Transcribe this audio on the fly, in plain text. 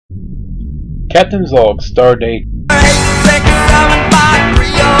Captain's log, star date.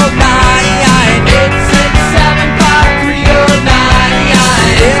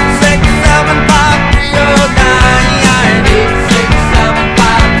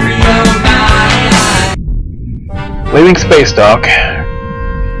 Leaving space dock,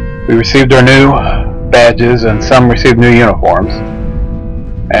 we received our new badges and some received new uniforms.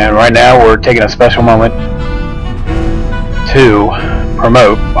 And right now we're taking a special moment to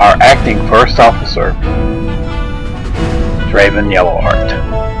promote our acting first officer, Draven Yellowheart.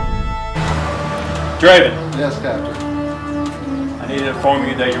 Draven. Yes, Captain. I need to inform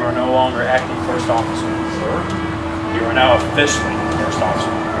you that you are no longer acting first officer, sir. You are now officially first officer.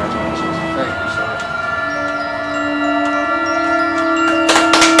 Congratulations. Thank you, sir.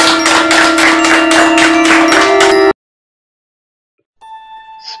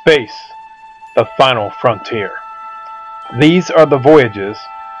 Space, the final frontier. These are the voyages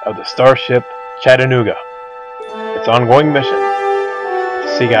of the starship Chattanooga. Its ongoing mission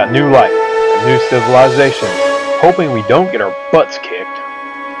to seek out new life and new civilization, hoping we don't get our butts kicked,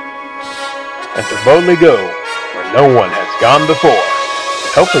 and to boldly go where no one has gone before,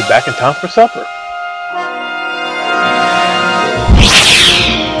 hopefully back in time for supper.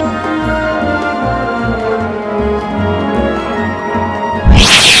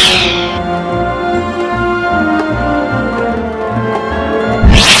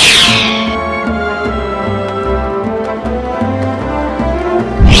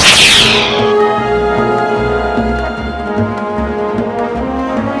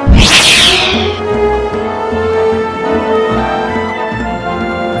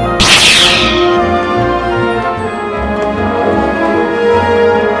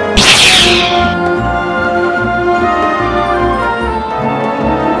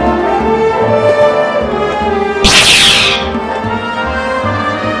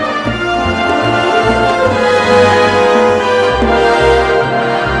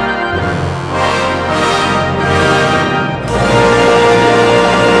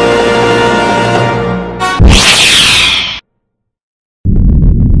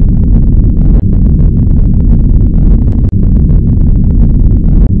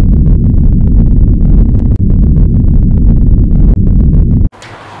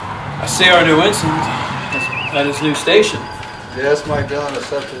 I see our new ensign at his new station. Yes, Mike Dillon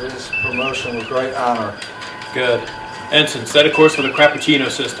accepted his promotion with great honor. Good. Ensign, set a course for the Cappuccino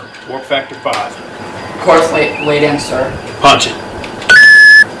system. Warp factor 5. Course laid in, sir. Punch it.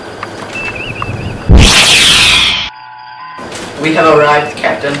 We have arrived,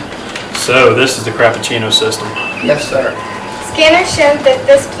 Captain. So, this is the Cappuccino system. Yes, sir. Scanner showed that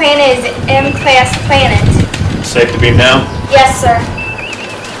this planet is an M-class planet. Safe to beam down? Yes, sir.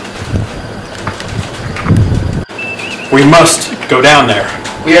 We must go down there.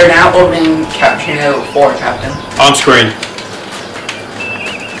 We are now opening Cappuccino 4, Captain. On screen.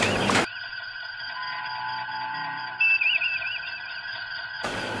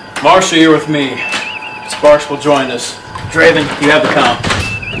 Marshall, you're with me. Sparks will join us. Draven, you have the comm.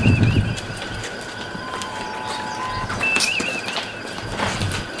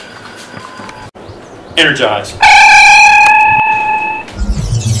 Energize.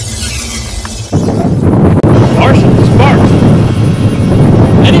 Marshall, Sparks.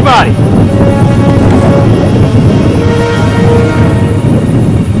 Anybody?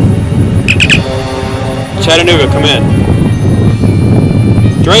 Chattanooga, come in.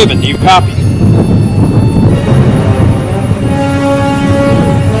 Draven, do you copy?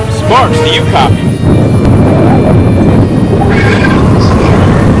 Sparks, do you copy?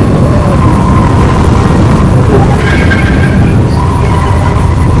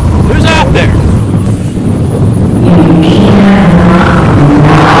 Who's out there?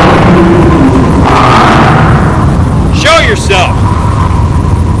 Show yourself!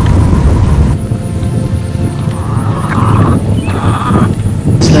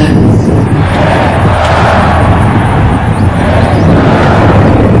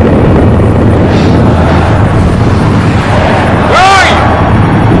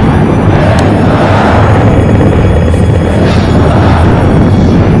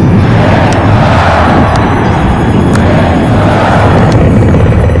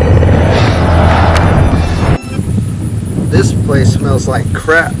 This place smells like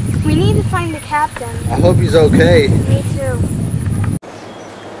crap. We need to find the captain. I hope he's okay. Me too.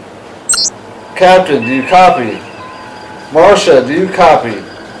 Captain, do you copy? Marcia, do you copy?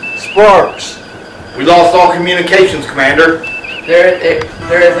 Sparks. We lost all communications, Commander. There is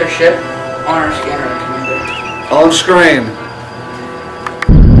a ship on our scanner, Commander. On screen.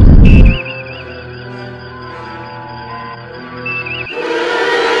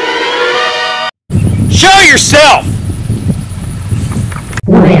 yourself!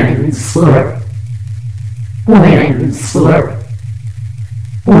 Winsler. Winsler.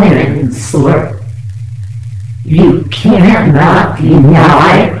 Winsler. You cannot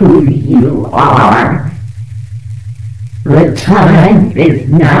deny who you are. The time is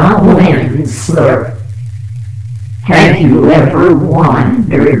now, Winsler. Have you ever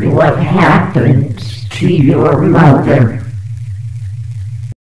wondered what happened to your mother?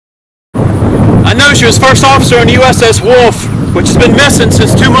 I know she was first officer on USS Wolf, which has been missing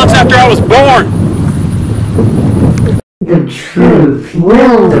since 2 months after I was born. The truth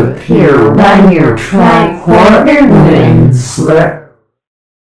will appear when your tricorder, Winsler.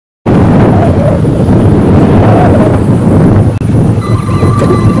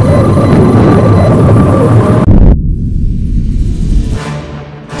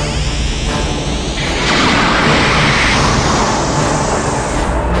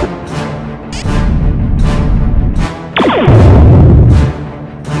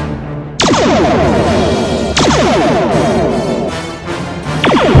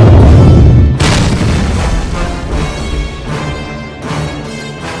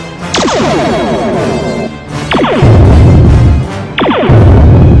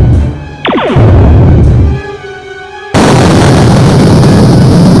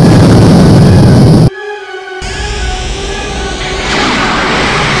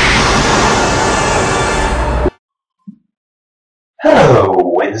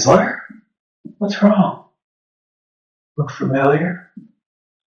 Hello, Winsler. What's wrong? Look familiar?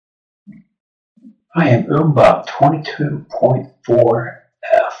 I am Umbop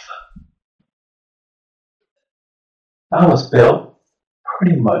 22.4F. I was built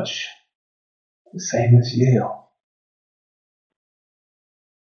pretty much the same as you.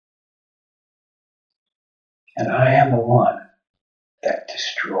 And I am the one that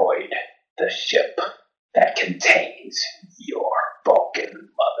destroyed the ship that contains your Vulcan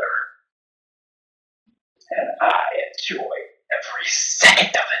mother. And I enjoy every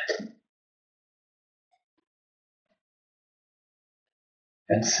second of it.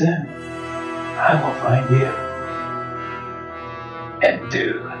 And soon, I will find you and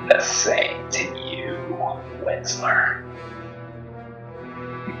do the same to you, Winsler.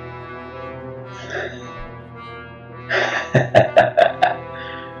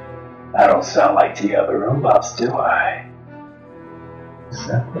 I don't sound like the other robots, do I?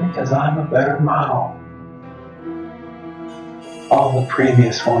 Simply because I'm a better model. All the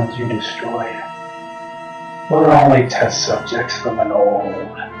previous ones you destroyed were only test subjects from an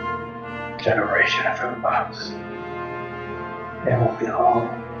old generation of robots. It won't be long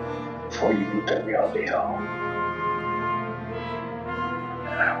before you meet the real deal.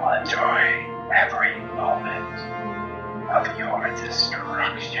 And I will enjoy every moment of your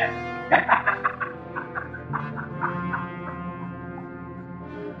destruction.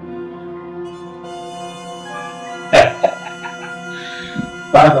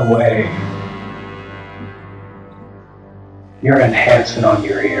 By the way, your enhancement on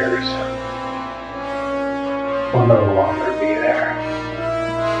your ears will no longer be there.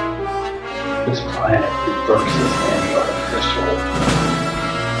 This planet reverses any artificial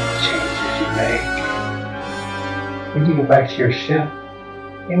changes you make. When you get back to your ship,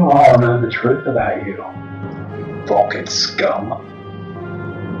 you will all know the truth about you, you Vulcan scum.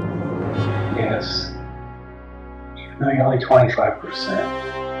 Yes. No, you're only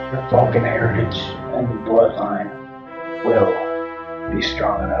 25%. Your Vulcan heritage and your bloodline will be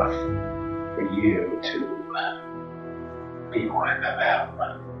strong enough for you to be one of them.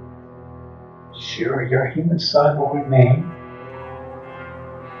 Sure, your human side will remain,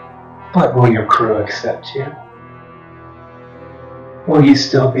 but will your crew accept you? Will you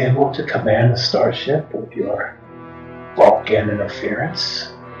still be able to command the starship with your Vulcan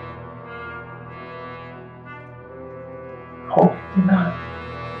interference? Hopefully not.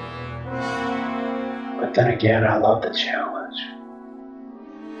 But then again, I love the challenge.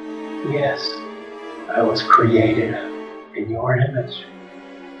 Yes, I was created in your image.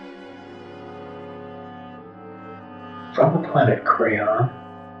 From the planet Crayon,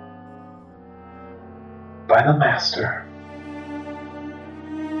 by the Master.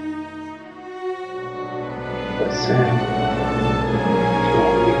 But soon, you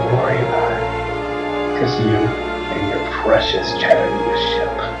won't need to worry about it, because you and your precious Chattanooga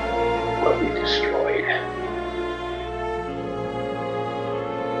ship will be destroyed.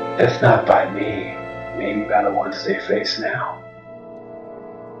 If not by me, maybe by the ones they face now.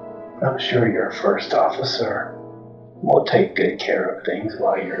 I'm sure your first officer will take good care of things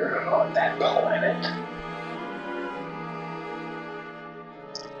while you're on that planet.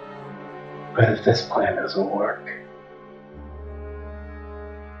 But if this plan doesn't work,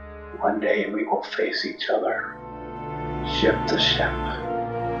 one day we will face each other, ship to ship.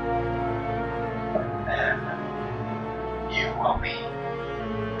 And then you will be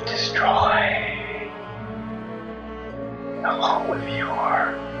destroyed, along with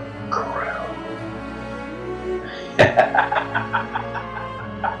your crew.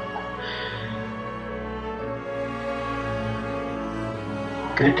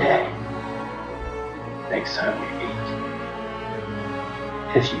 Good day. Next time we meet,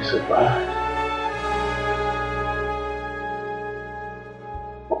 if you survive,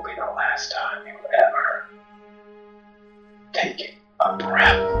 will be the last time you ever take a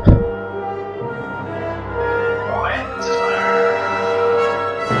breath.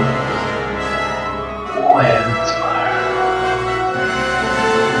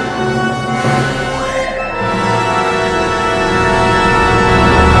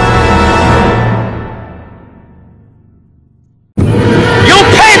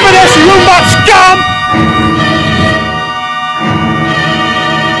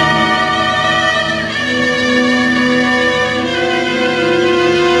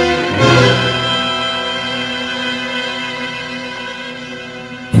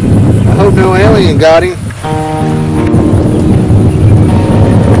 I hope no alien got him.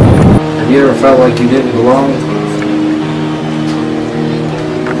 Have you ever felt like you didn't belong?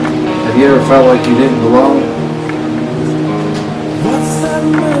 Have you ever felt like you didn't belong?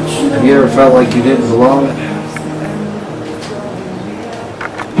 Have you ever felt like you didn't belong?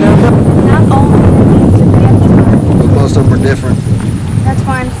 Not all of them are But most of them are different. That's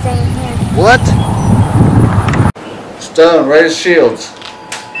why I'm staying here. What? Stone, raise shields.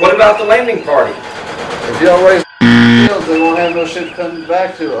 What about the landing party? If y'all raise shields, they won't have no ship coming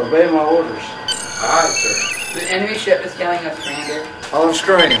back to obey my orders. Alright, sir. The enemy ship is killing us, Commander. On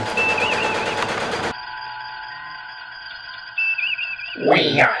screen.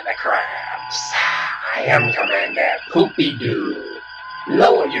 We are the crabs. I am Commander Poopy-Doo.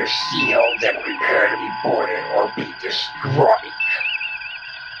 Lower your shields and prepare to be boarded or be destroyed.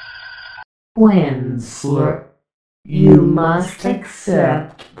 Winsler, you must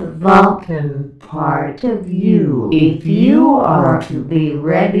accept the Vulcan part of you if you are to be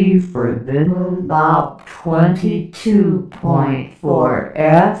ready for the Bob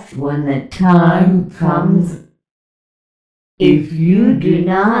 22.4F when the time comes. If you do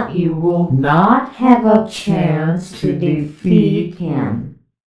not, you will not have a chance to defeat him.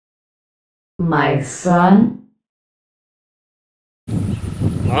 My son?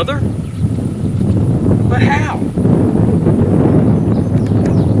 Mother? But how?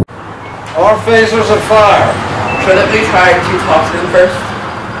 Our phasers are fire. Shouldn't we try to talk to them first?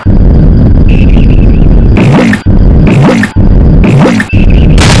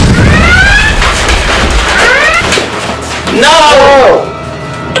 No!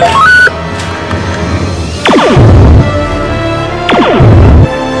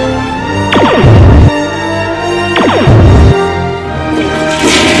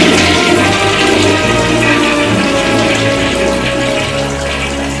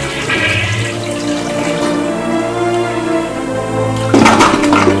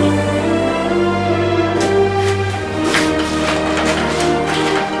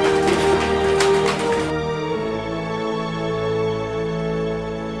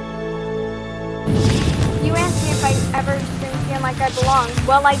 You asked me if I ever didn't feel like I belonged.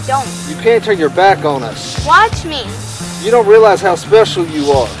 Well, I don't. You can't turn your back on us. Watch me. You don't realize how special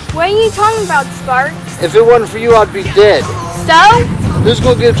you are. What are you talking about, Sparks? If it wasn't for you, I'd be dead. So? Who's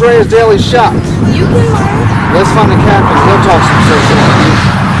gonna get Dre's daily shot? You can learn. Let's find the captain. He'll talk some sense into you.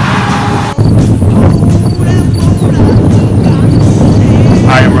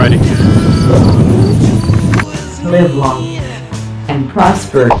 I am ready. Live long and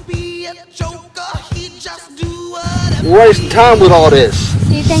prosper. We're wasting time with all this.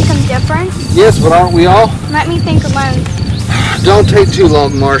 Do you think I'm different? Yes, but aren't we all? Let me think alone. Don't take too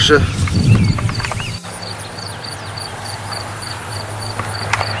long, Marcia.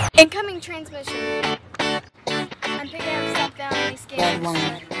 Incoming transmission. I'm picking up stuff down on these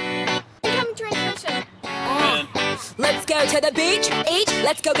scanners. Incoming transmission. Let's go to the beach, each,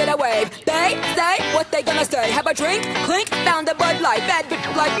 let's go get a wave. They say what they gonna say. Have a drink, clink, found a Bud Light. Bad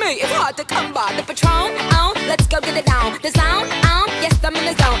bitch like me, it's hard to come by. The Patron, let's go get it down. The sound, yes, I'm in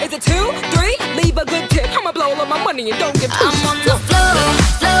the zone. Is it 2, 3? Leave a good tip. I'ma blow all of my money and don't get pushed. I'm on the floor.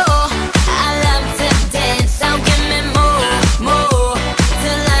 I love to dance, so give me more,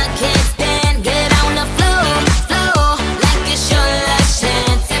 till I can't stand. Get on the floor, like it's your last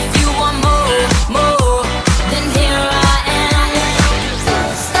chance. If you want more, then here I am.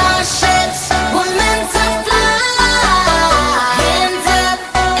 Starships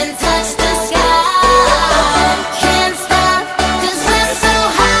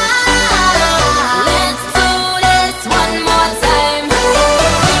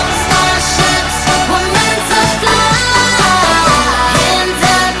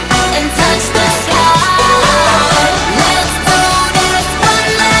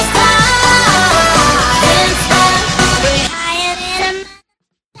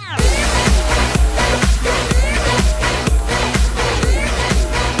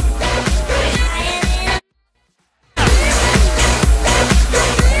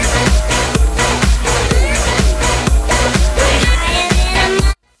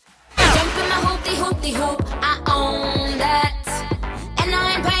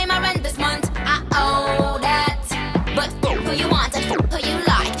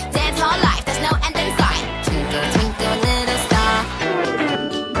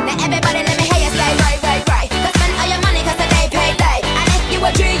everybody let me hear you say right, right, right. Go spend all your money 'cause the day paid late. And if you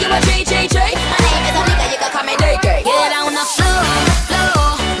a G, you a G, G, G. My name is Onika, you can call me DK. Get on the floor,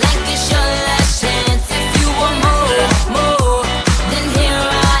 floor, like it's your last chance. If you want more, more, then here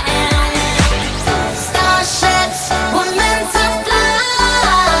I am. Starships were meant to fly.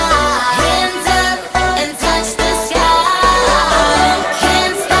 Hands up and touch the sky.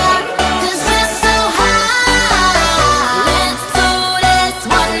 Can't stop 'cause we're so high. Let's do this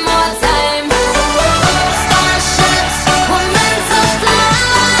one more time. Starships were meant to fly.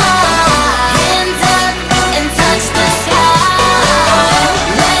 Hands up and touch the sky.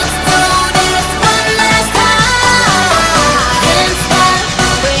 Let's do this one last time. Can't stop,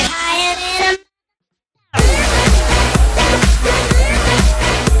 we're higher than a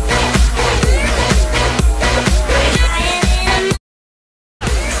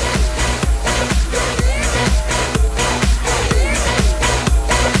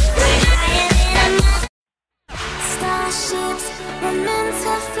Starships were meant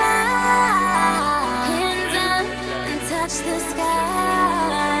to fly. Hands up and touch the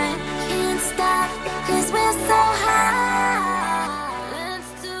sky. Can't stop 'cause we're so high.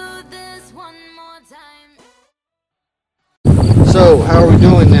 Let's do this one more time. So, how are we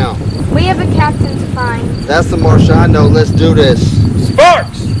doing now? We have a captain to find. That's the Marsha I know. Let's do this.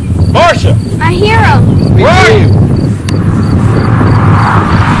 Sparks! Marcia! I hear him. Me Where are too. you?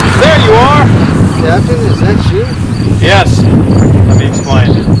 There you are! Captain, is that you? Yes. Let me explain.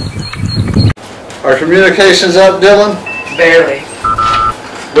 Are communications up, Dylan? Barely.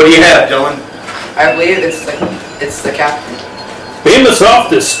 What do you have, Dylan? I believe it's the captain. Beam us off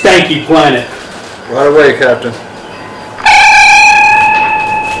this stanky planet. Right away, Captain.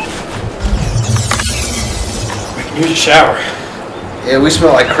 We can use a shower. Yeah, we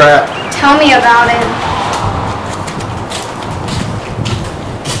smell like crap. Tell me about it.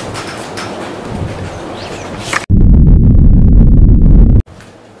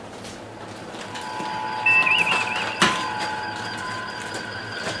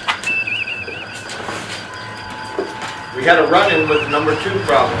 We had a run-in with number 2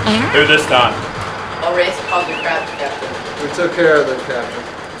 problem. Who this time? I'll raise a call to grab the captain. We took care of them, Captain.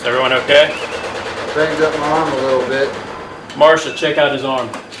 Is everyone okay? Banged up my arm a little bit. Marcia, check out his arm.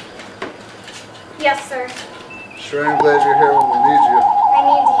 Yes, sir. Sure am glad you're here when we need you. I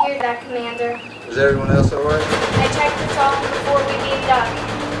need to hear that, Commander. Is everyone else alright? I checked this off before we beamed up.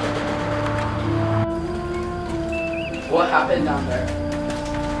 What happened down there?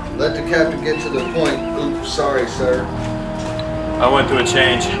 Let the captain get to the point. Oops, sorry, sir. I went through a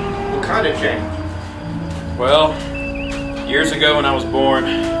change. What kind of change? Well, years ago when I was born,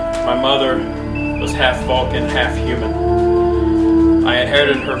 my mother was half Vulcan, half human. I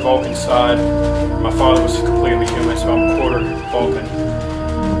inherited her Vulcan side. My father was completely human, so I'm quarter Vulcan.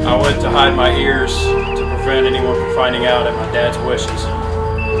 I went to hide my ears to prevent anyone from finding out at my dad's wishes.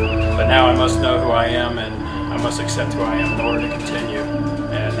 But now I must know who I am, and I must accept who I am in order to continue.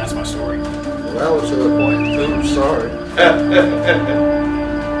 And that's my story. Well, that was to the point. Oops, sorry.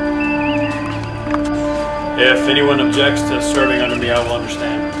 If anyone objects to serving under me, I will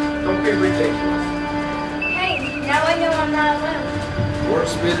understand. Don't be ridiculous. Hey, now I know I'm not alone. Warp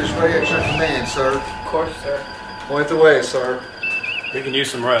speed is ready at your command, sir. Of course, sir. Point the way, sir. We can use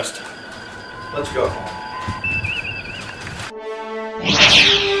some rest. Let's go.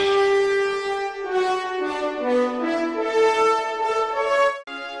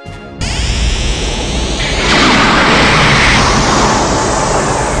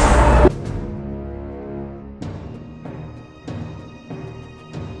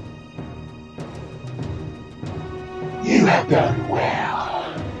 You have done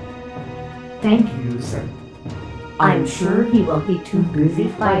well. Thank you, sir. I'm sure he will be too busy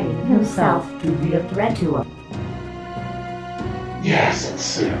fighting himself to be a threat to us. Yes, and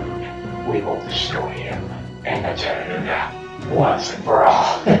soon we will destroy him and the Chattanooga once and for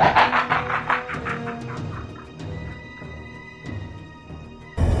all.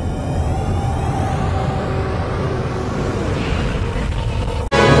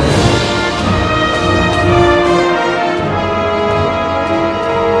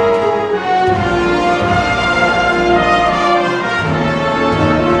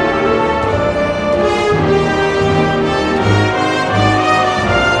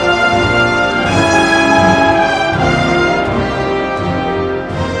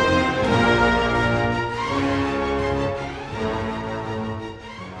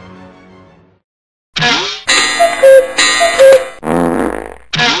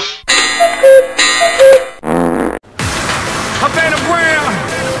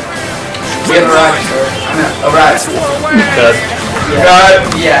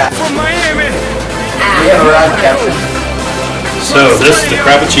 Yeah. From Miami. We have arrived, Captain. So, this is the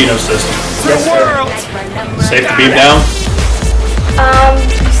Frappuccino system. Yes, sir. Safe to beam down?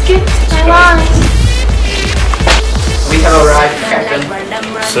 Skip my line. We have arrived, Captain.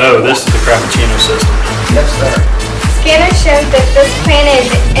 So, this is the Frappuccino system. Yes, sir. Scanner shows that this planet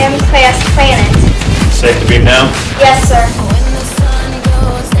is an M-class planet. Safe to beam down? Yes, sir.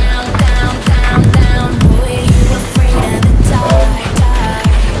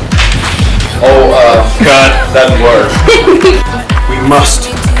 Cut. Doesn't work. We must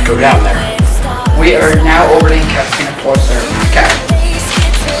go down there. We are now orbiting Captain Floor, sir. Captain.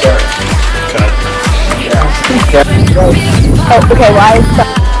 Sir. Cut. Oh, okay, why is that?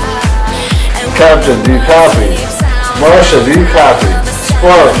 Captain, do you copy? Marsha, do you copy?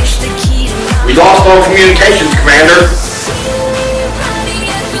 Sparks. We lost all communications, Commander.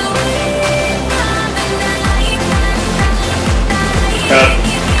 Cut.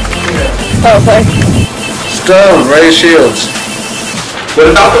 Oh, okay. Stone, raise shields. What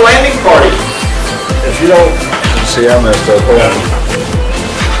about the landing party? If you don't... See, I messed up. Hold on.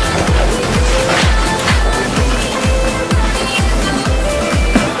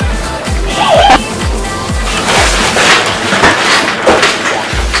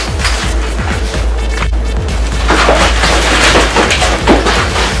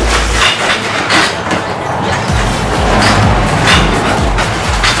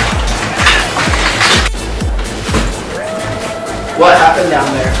 What happened down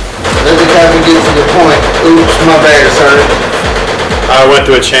there? Let the captain get to the point. Oops, my bad, sir. I went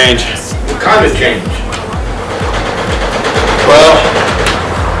to a change. What kind of change? Well,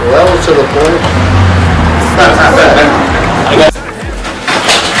 That was to the point. I got...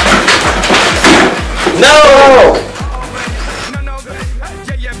 No!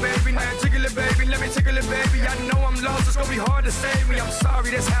 Yeah, baby, now tickle it, baby, let me tickle it, baby. I know I'm lost, it's gonna be hard to save me. I'm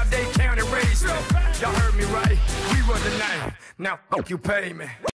sorry, that's how they count and raise me. Y'all heard me right, we run the night. Now, fuck you, pay me.